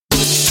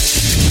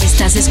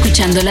Estás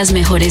escuchando las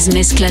mejores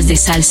mezclas de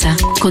salsa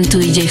con tu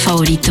DJ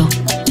favorito.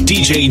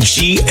 DJ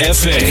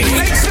GFA.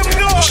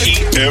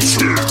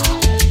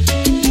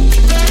 GFA.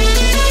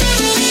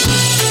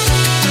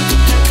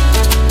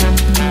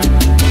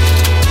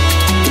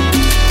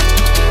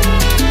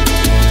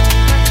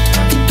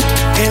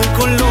 El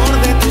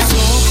color de tus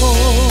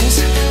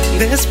ojos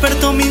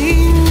despertó mi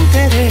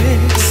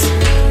interés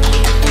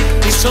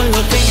y solo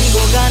tengo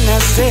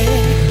ganas de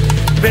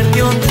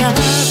verte otra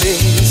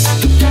vez.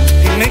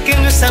 Dime que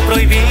no está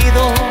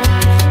prohibido,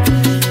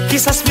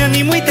 quizás me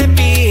animo y te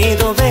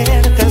pido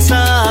verte el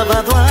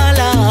sábado a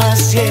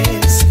las 10.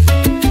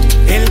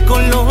 El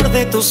color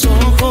de tus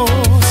ojos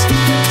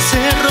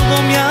se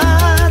robó mi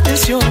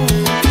atención,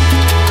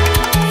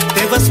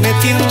 te vas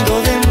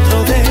metiendo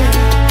dentro de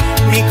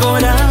mi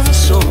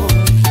corazón,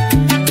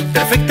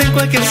 perfecta en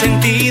cualquier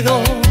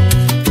sentido,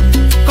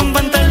 con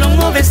pantalón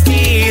o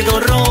vestido,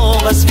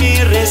 robas mi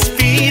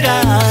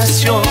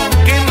respiración.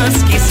 ¿Qué más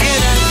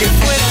quisiera que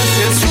fueras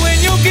el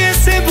sueño que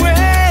se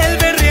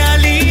vuelve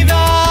realidad?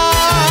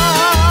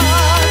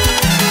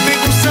 Me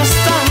gustas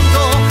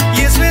tanto y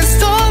eso es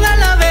toda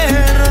la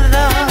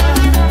verdad.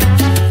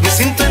 Me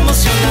siento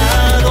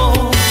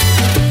emocionado,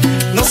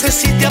 no sé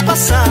si te ha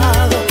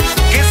pasado,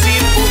 que si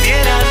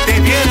pudiera te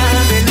viera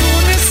de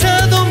lunes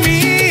a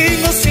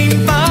domingo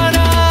sin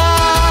parar.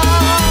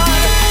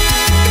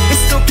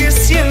 Esto que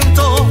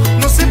siento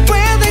no se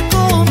puede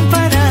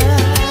comparar.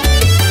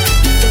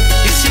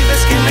 Y si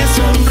ves que me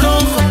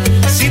sonrojo,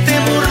 si te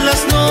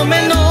burlas no me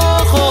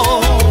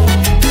enojo.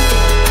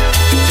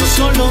 Yo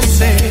solo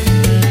sé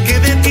que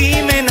de ti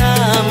me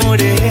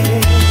enamoré.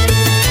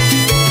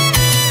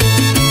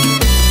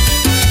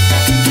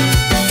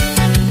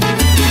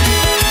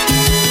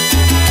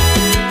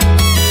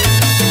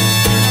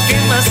 ¿Qué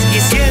más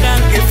quisiera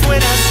que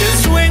fueras el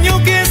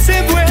sueño que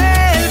se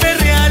vuelve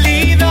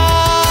realidad?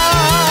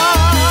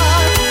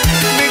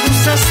 Me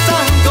gustas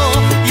tanto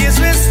y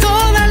eso es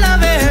toda la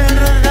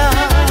verdad.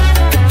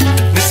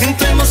 Me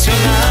siento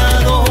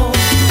emocionado,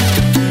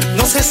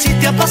 no sé si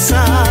te ha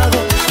pasado,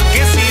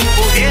 que si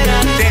pudiera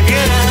te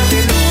viera de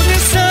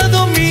lunes a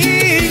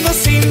domingo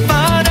sin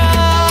parar.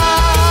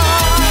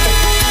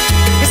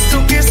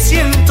 Esto que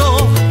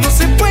siento no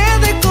se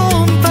puede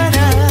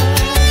comparar.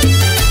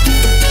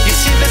 Y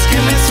si ves que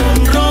me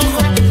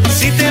sonrojo,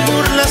 si te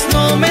burlas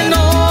no me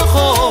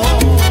enojo.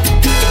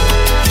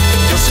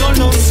 Yo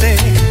solo sé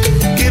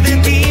que de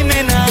ti me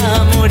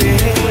enamoré.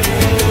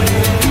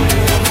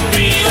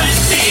 Vivo en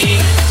ti,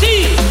 sí,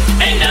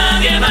 en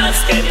nadie más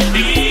que en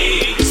ti.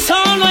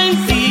 Solo en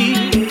ti,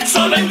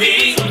 Solo en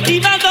ti. y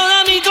va toda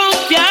mi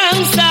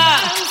confianza,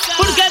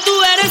 porque tú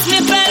eres mi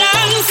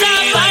esperanza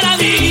Vivo para en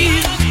ti,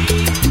 vivir.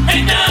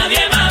 en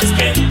nadie más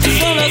que en ti.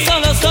 Solo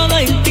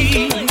en ti,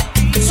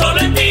 Solo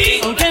en ti.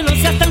 aunque no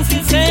seas tan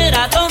sincera,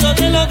 todo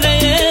te lo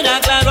creyera,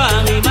 claro,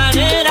 a mi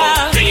manera.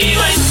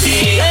 Vivo en ti,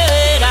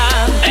 Era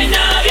en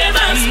nadie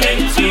más que en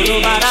ti.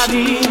 solo para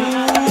mí.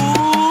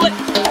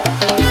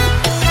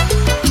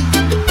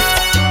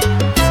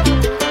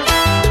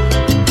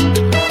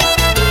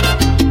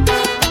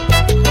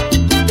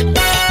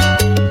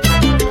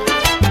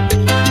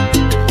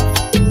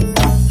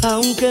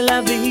 Aunque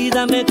la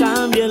vida me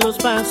cambie los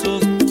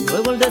pasos,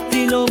 luego el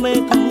destino me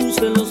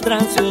cruce los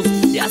brazos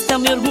y hasta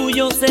mi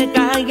orgullo se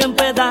caiga en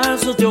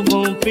pedazos, yo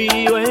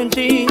confío en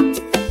ti.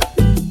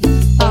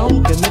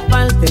 Aunque me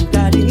falten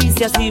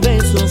caricias y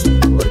besos,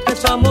 porque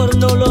tu amor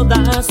no lo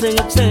das en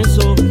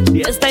exceso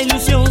y esta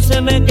ilusión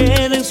se me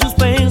quede en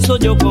suspenso,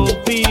 yo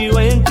confío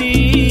en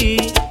ti.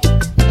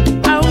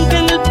 Aunque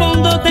en el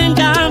fondo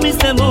tenga mis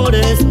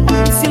temores,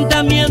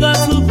 sienta miedo a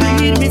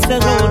sufrir mis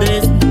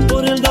errores,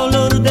 por el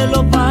dolor de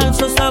los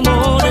falsos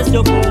amores,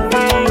 yo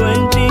confío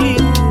en ti.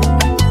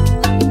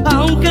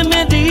 Aunque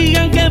me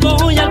digan que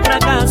voy al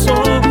fracaso,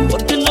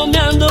 porque no me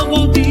ando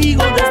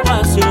contigo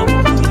despacio,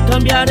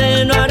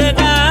 cambiaré, no haré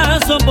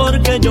caso,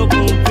 porque yo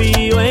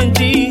confío en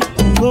ti,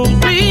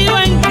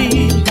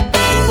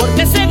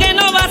 porque sé que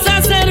no vas a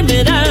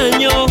hacerme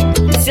daño.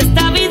 Si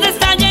esta vida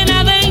está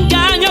llena de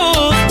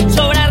engaños,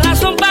 sobra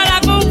razón para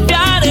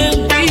confiar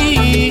en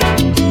ti.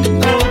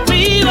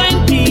 Confío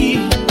en ti,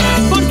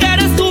 porque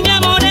eres tú mi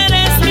amor,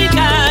 eres mi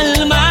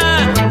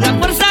calma, la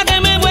fuerza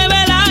que me mueve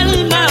el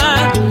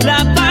alma,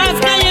 la paz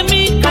que hay en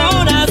mi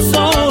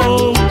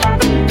corazón.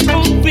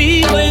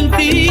 Confío en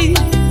ti,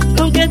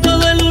 aunque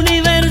todo el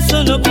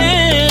universo no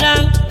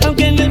quiera,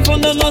 aunque en el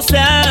fondo no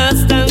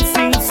seas tan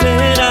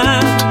sincera.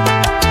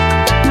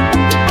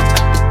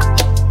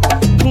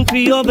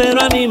 Confío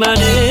pero a mi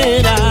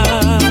manera.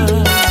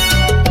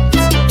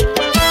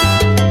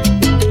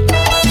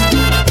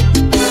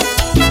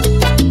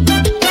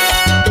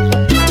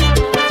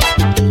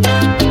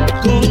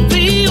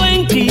 Confío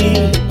en ti,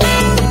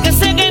 que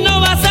sé que no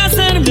vas a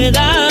hacerme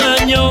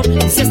daño.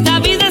 Si esta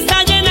vida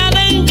está llena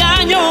de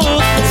engaños,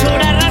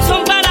 sobra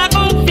razón para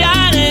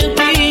confiar en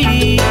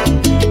ti.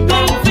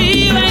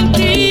 Confío en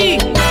ti,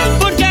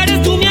 porque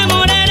eres tú mi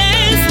amor,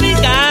 eres mi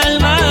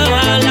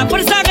calma, la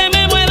fuerza que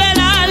me mueve el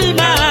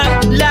alma,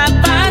 la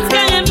paz que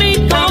hay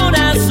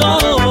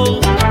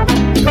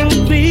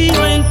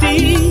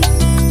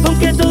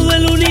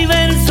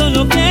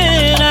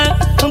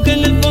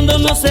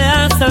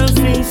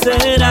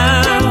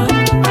sincera.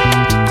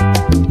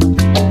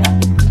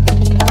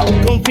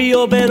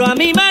 Confío pero a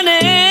mi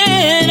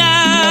manera.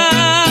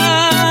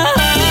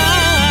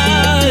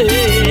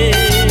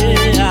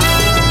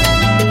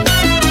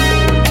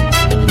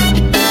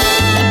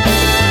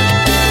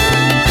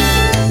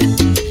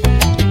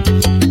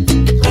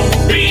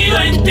 Confío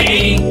en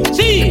ti,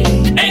 Sí,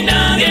 en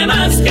nadie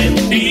más que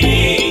en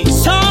ti.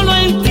 solo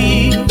en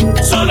ti.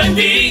 Solo en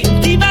ti.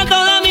 Y va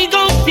toda mi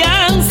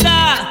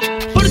confianza,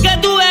 porque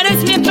tú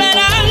eres mi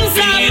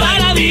esperanza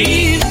para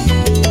vivir.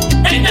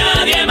 En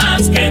nadie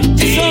más que en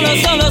ti.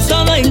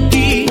 Solo en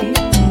ti.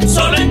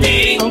 Solo en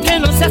ti. Aunque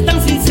no seas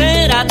tan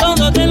sincera,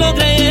 todo te lo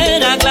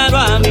creerá, claro,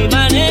 a mi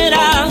manera.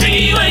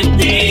 Confío en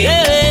ti. De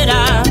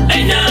veras.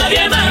 En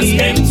nadie más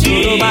que en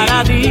Solo ti.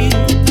 para ti.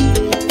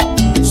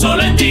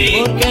 Solo en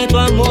ti. Porque tu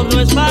amor no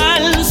es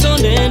falso,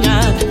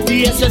 nena.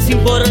 Y eso es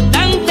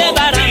importante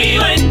para mí.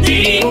 Confío en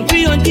ti.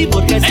 Confío en ti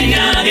porque En sí.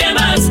 nadie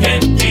más que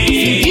en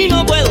ti. Y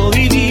no puedo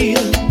vivir.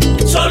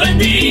 Solo en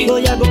ti.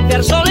 Voy a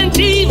confiar solo en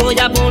ti. Voy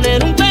a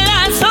poner un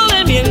pedazo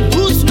de mí en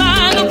tus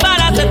manos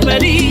para ser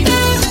feliz.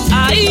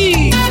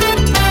 Ahí.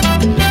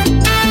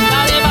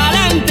 Dale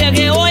pa'lante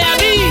que voy a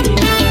mí.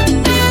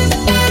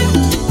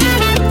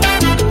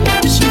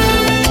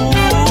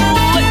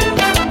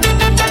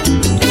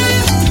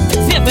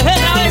 Siempre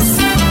es la vez.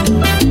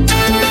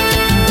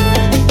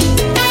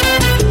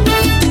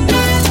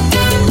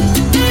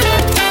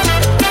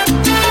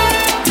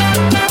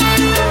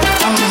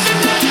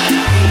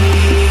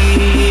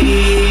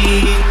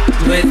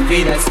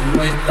 Respira si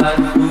no estás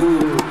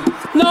tú.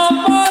 No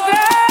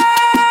podré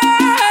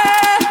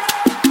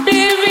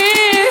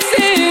vivir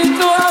sin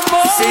tu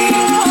amor. Sí.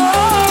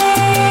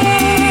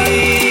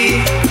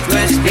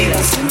 Respira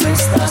si no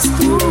estás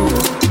tú.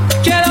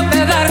 Quiero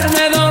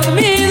quedarme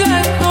dormido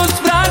en tus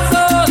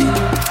brazos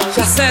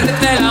y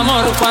hacerte el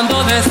amor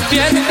cuando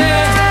despierte.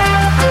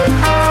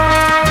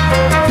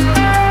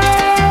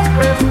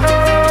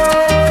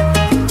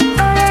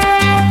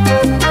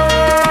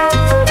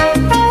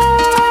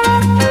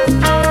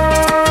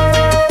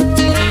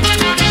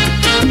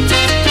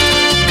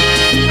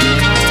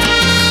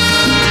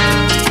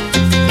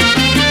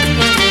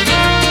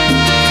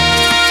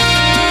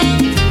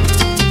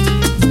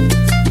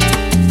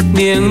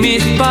 Ni en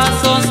mis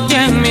pasos, ni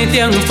en mi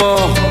tiempo,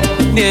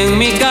 ni en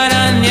mi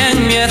cara, ni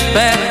en mi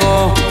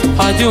espejo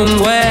hay un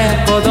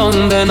hueco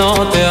donde no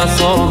te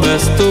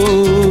asomes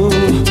tú.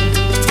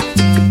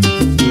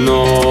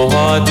 No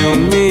hay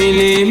un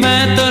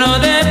milímetro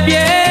de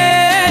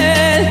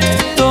piel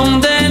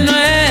donde no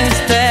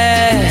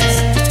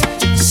estés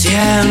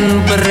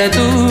siempre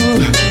tú.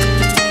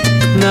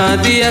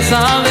 Nadie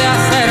sabe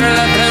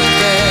hacerle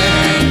frente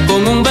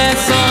con un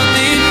beso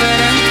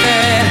diferente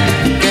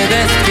que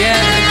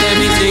despierte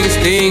mis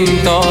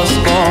instintos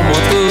como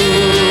tú.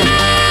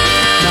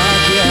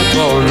 Nadie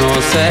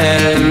conoce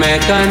el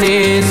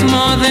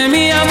mecanismo de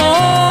mi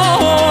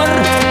amor,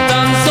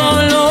 tan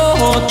solo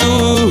tú,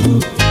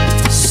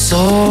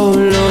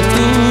 solo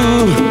tú.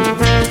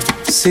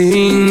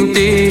 Sin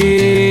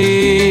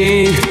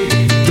ti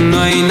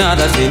no hay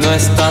nada si no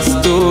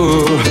estás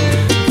tú.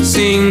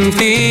 Sin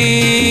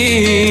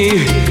ti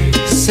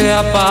se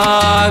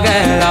apaga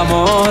el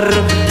amor.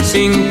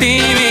 Sin ti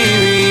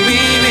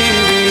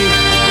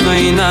no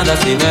hay nada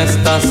si no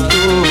estás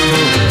tú.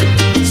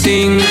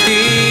 Sin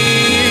ti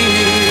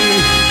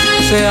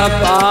se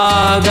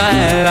apaga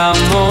el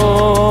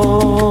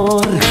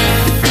amor.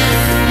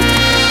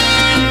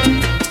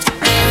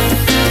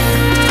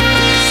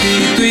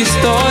 Si tu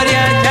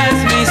historia ya es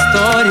mi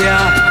historia,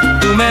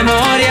 tu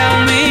memoria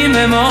mi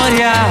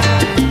memoria,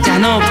 ya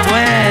no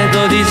puedo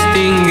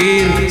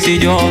distinguir si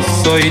yo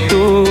soy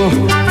tú.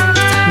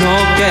 No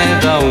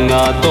queda un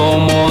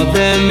átomo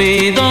de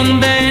mí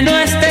donde no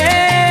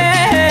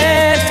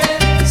estés.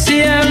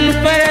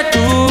 Siempre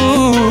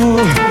tú,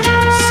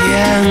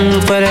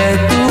 siempre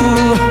tú.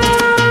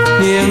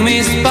 Ni en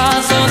mis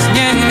pasos, ni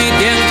en mi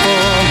tiempo,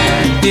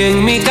 ni en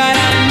mi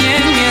cara, ni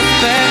en mi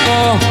espejo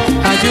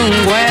hay un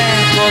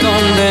hueco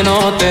donde no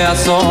te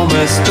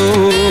asomes tú.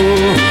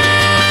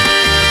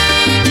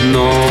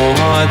 No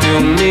hay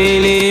un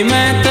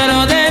milímetro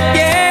de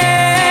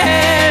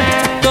piel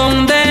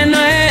donde no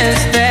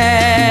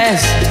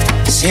estés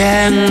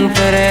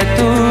siempre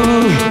tú.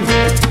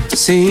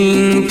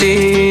 Sin ti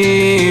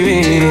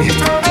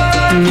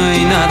no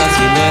hay nada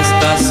si no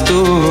estás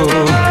tú.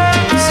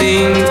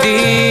 Sin ti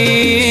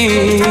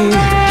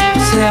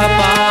se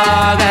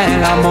apaga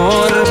el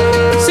amor.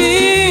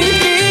 Sin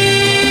ti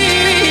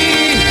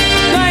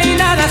no hay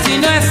nada si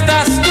no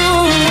estás tú.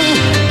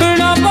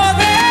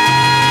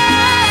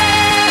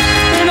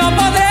 No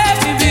podré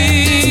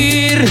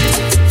vivir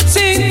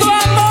sin tu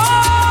amor.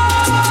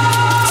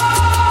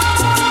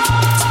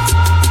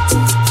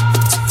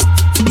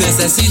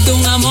 Necesito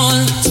un amor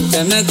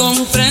que me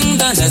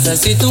comprenda,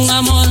 necesito un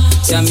amor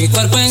que a mi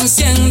cuerpo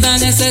encienda,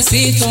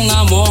 necesito un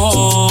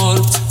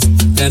amor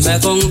que me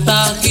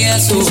contagie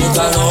su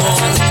calor.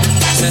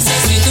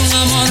 Necesito un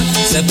amor,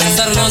 de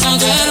pensarlo no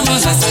duermo,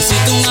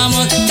 necesito un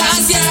amor,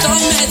 casi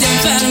estoy medio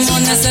enfermo,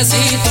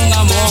 necesito un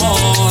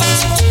amor,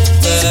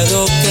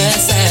 pero que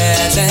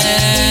sea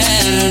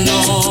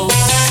eterno.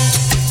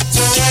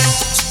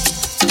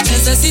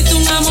 Necesito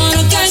un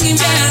amor que en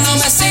invierno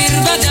me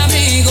sirva de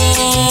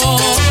abrigo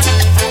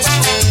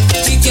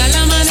y que al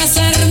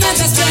amanecer me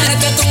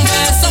despierte con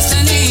besos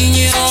de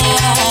niño.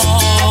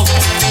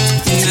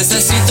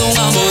 Necesito un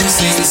amor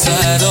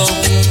sincero,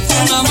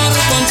 un amor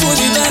con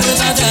puro y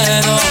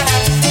verdadero.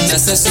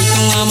 Necesito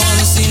un amor,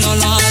 si no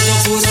lo hallo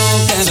juro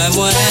que me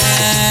muero.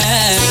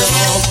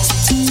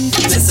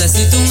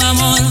 Necesito un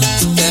amor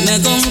que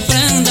me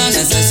comprenda,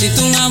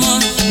 necesito un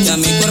amor que a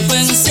mi cuerpo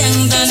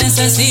encienda.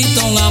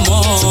 Necesito un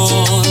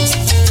amor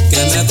que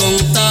me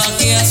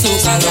contagie su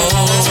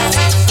calor.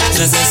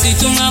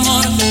 Necesito un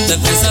amor, de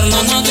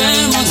pensarlo no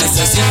duermo.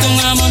 Necesito un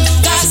amor,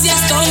 casi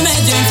estoy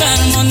medio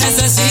enfermo.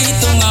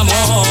 Necesito un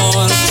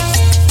amor,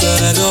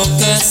 pero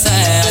que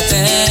sea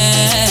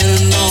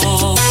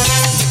eterno.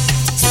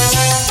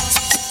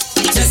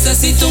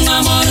 Necesito un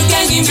amor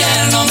que en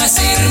invierno me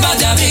sirva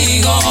de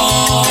abrigo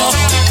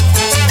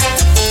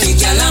y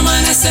que al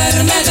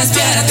amanecer me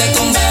despierte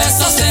con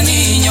besos de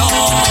niño.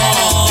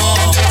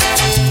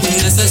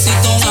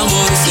 Necesito un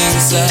amor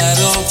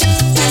sincero,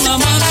 un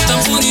amor tan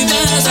puro y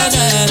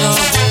verdadero.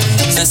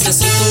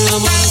 Necesito un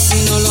amor, si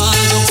no lo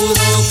hallo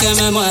juro que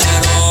me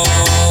muero.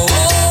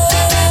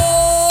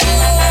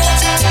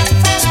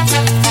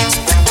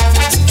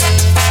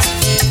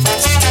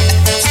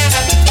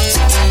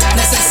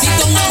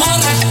 Necesito un amor,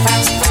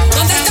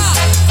 ¿dónde está?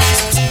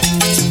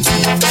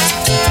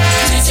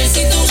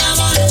 Necesito un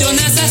amor, yo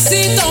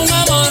necesito un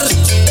amor,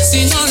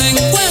 si no lo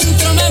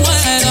encuentro me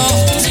muero.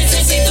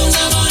 Necesito un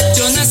amor,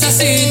 yo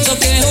necesito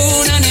que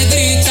una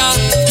negrita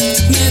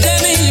me dé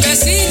 1000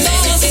 besitos.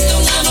 Necesito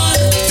un amor,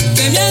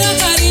 que me haga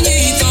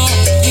cariñito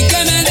y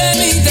que me dé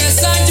mi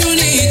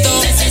desayunito.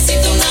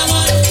 Necesito un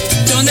amor,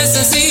 yo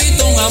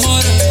necesito un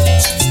amor,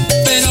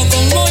 pero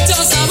con mucho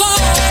sabor.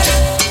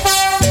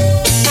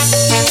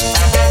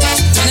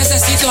 Yo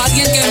necesito a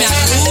alguien que me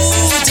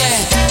arrulle.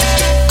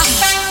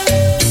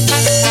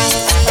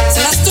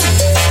 ¿Serás tú?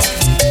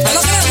 No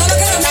lo creo, mi amor.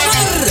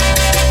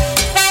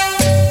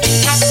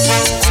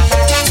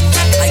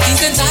 Hay que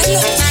intentarlo.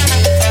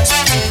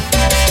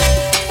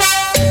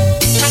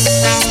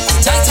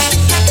 Chacha.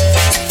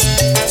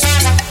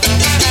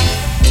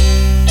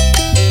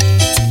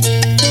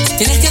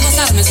 Tienes que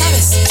gozarme,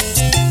 ¿sabes?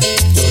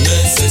 Yo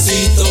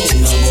necesito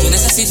un amor. Yo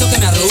necesito que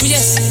me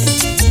arrulles.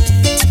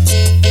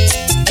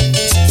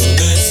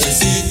 Yo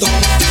necesito.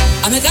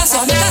 Hazme caso,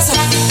 hazme caso.